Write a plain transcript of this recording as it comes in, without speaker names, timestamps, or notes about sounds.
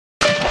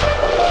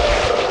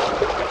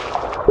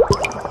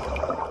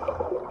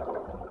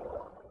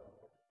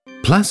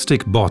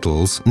Plastic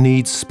bottles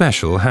need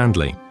special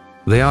handling.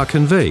 They are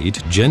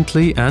conveyed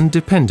gently and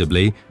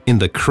dependably in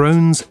the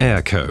Krones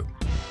AirCo,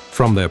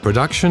 from their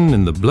production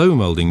in the blow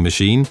molding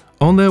machine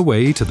on their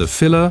way to the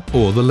filler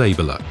or the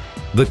labeler.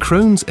 The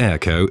Krones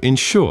AirCo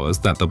ensures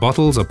that the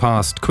bottles are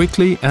passed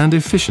quickly and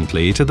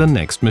efficiently to the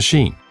next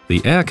machine.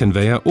 The air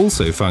conveyor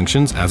also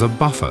functions as a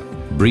buffer.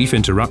 Brief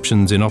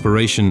interruptions in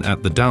operation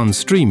at the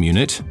downstream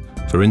unit,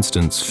 for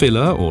instance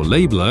filler or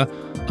labeler,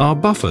 are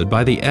buffered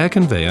by the air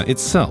conveyor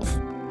itself.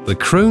 The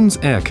Krones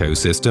AirCo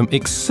system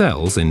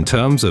excels in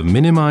terms of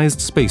minimized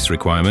space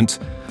requirement,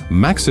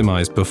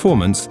 maximized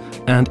performance,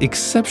 and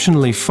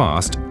exceptionally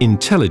fast,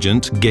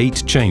 intelligent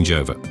gate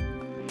changeover.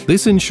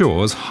 This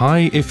ensures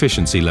high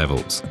efficiency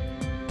levels.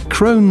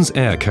 Krones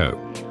AirCo,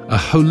 a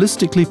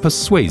holistically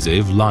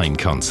persuasive line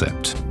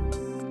concept.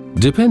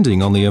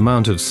 Depending on the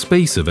amount of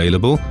space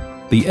available,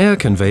 the air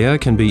conveyor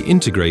can be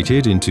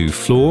integrated into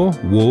floor,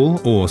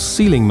 wall, or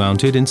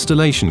ceiling-mounted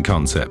installation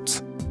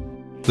concepts.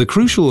 The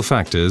crucial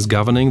factors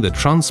governing the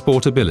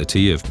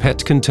transportability of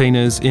PET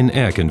containers in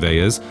air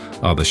conveyors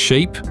are the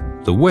shape,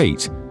 the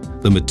weight,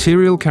 the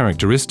material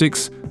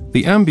characteristics,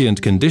 the ambient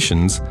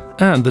conditions,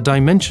 and the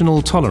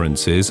dimensional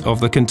tolerances of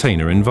the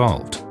container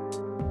involved.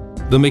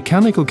 The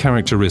mechanical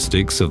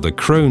characteristics of the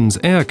Krones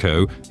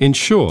AirCo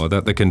ensure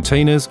that the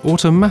containers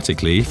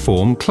automatically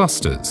form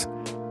clusters.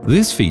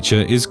 This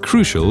feature is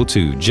crucial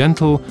to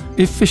gentle,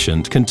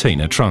 efficient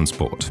container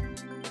transport.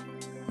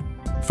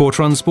 For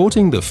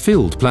transporting the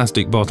filled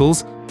plastic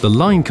bottles, the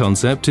line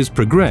concept is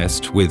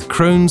progressed with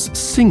Krones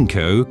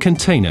AirCo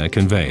container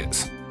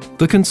conveyors.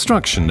 The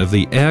construction of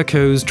the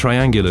AirCo's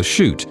triangular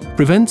chute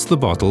prevents the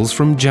bottles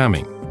from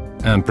jamming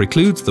and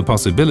precludes the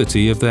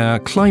possibility of their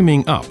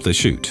climbing up the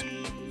chute.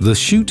 The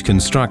chute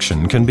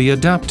construction can be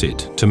adapted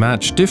to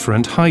match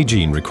different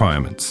hygiene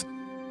requirements.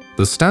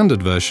 The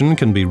standard version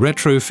can be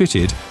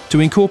retrofitted to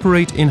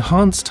incorporate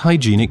enhanced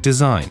hygienic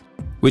design,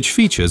 which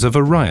features a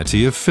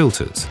variety of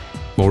filters.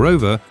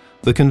 Moreover,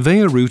 the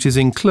conveyor route is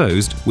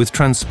enclosed with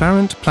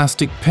transparent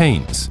plastic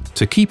panes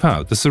to keep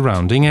out the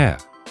surrounding air.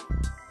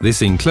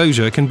 This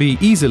enclosure can be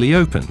easily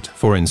opened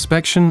for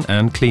inspection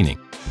and cleaning.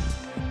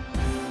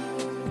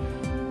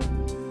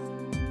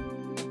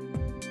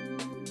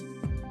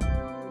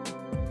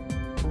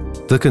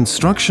 The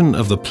construction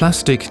of the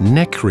plastic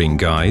neck ring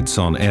guides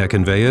on air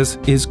conveyors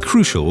is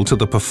crucial to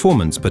the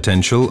performance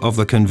potential of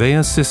the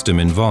conveyor system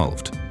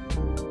involved.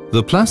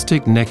 The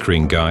plastic neck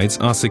ring guides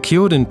are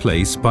secured in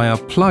place by a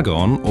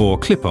plug-on or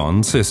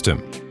clip-on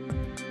system.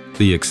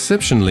 The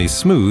exceptionally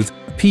smooth,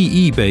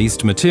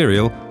 PE-based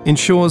material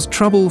ensures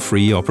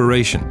trouble-free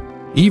operation,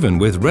 even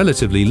with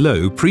relatively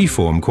low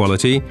preform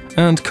quality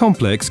and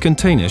complex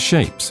container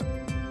shapes.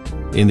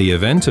 In the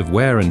event of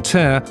wear and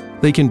tear,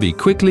 they can be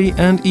quickly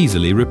and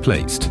easily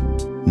replaced.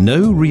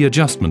 No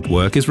readjustment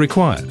work is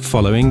required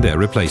following their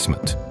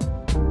replacement.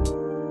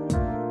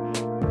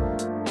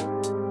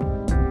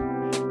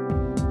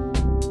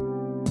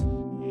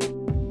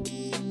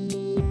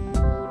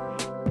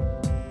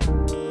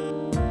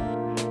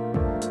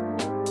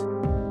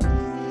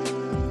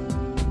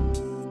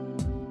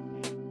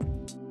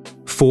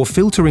 For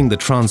filtering the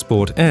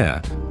transport air,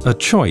 a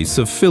choice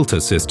of filter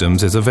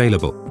systems is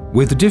available,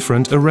 with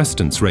different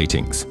arrestance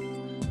ratings.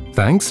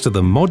 Thanks to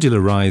the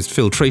modularized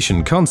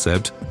filtration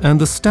concept and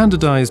the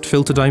standardized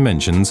filter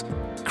dimensions,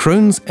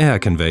 Krones air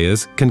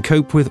conveyors can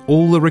cope with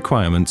all the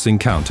requirements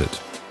encountered.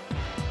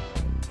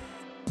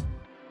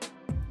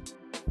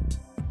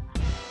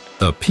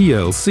 A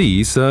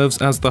PLC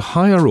serves as the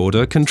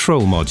higher-order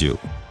control module.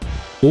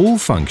 All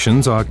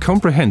functions are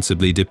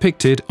comprehensively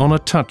depicted on a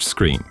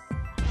touchscreen.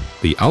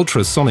 The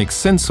ultrasonic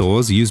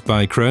sensors used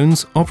by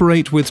Krones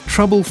operate with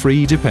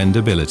trouble-free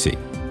dependability.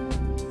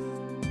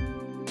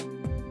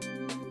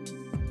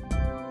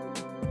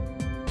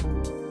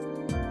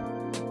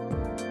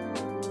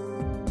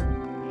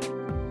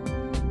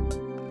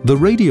 The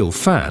radial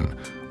fan,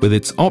 with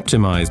its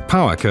optimized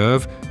power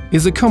curve,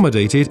 is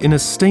accommodated in a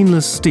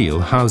stainless steel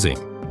housing.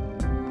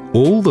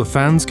 All the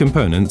fan's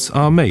components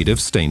are made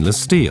of stainless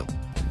steel.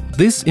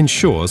 This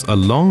ensures a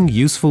long,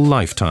 useful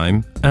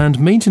lifetime and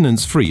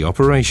maintenance-free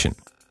operation.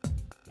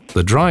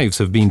 The drives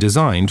have been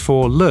designed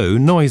for low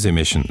noise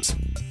emissions.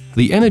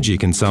 The energy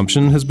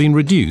consumption has been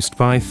reduced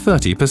by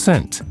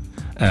 30%,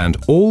 and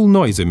all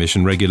noise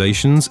emission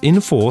regulations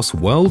in force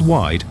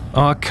worldwide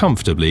are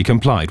comfortably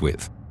complied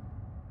with.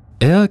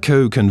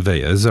 AirCo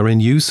conveyors are in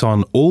use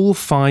on all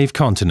 5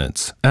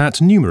 continents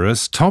at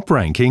numerous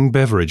top-ranking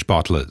beverage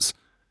bottlers,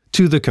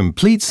 to the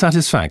complete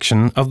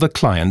satisfaction of the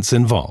clients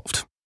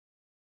involved.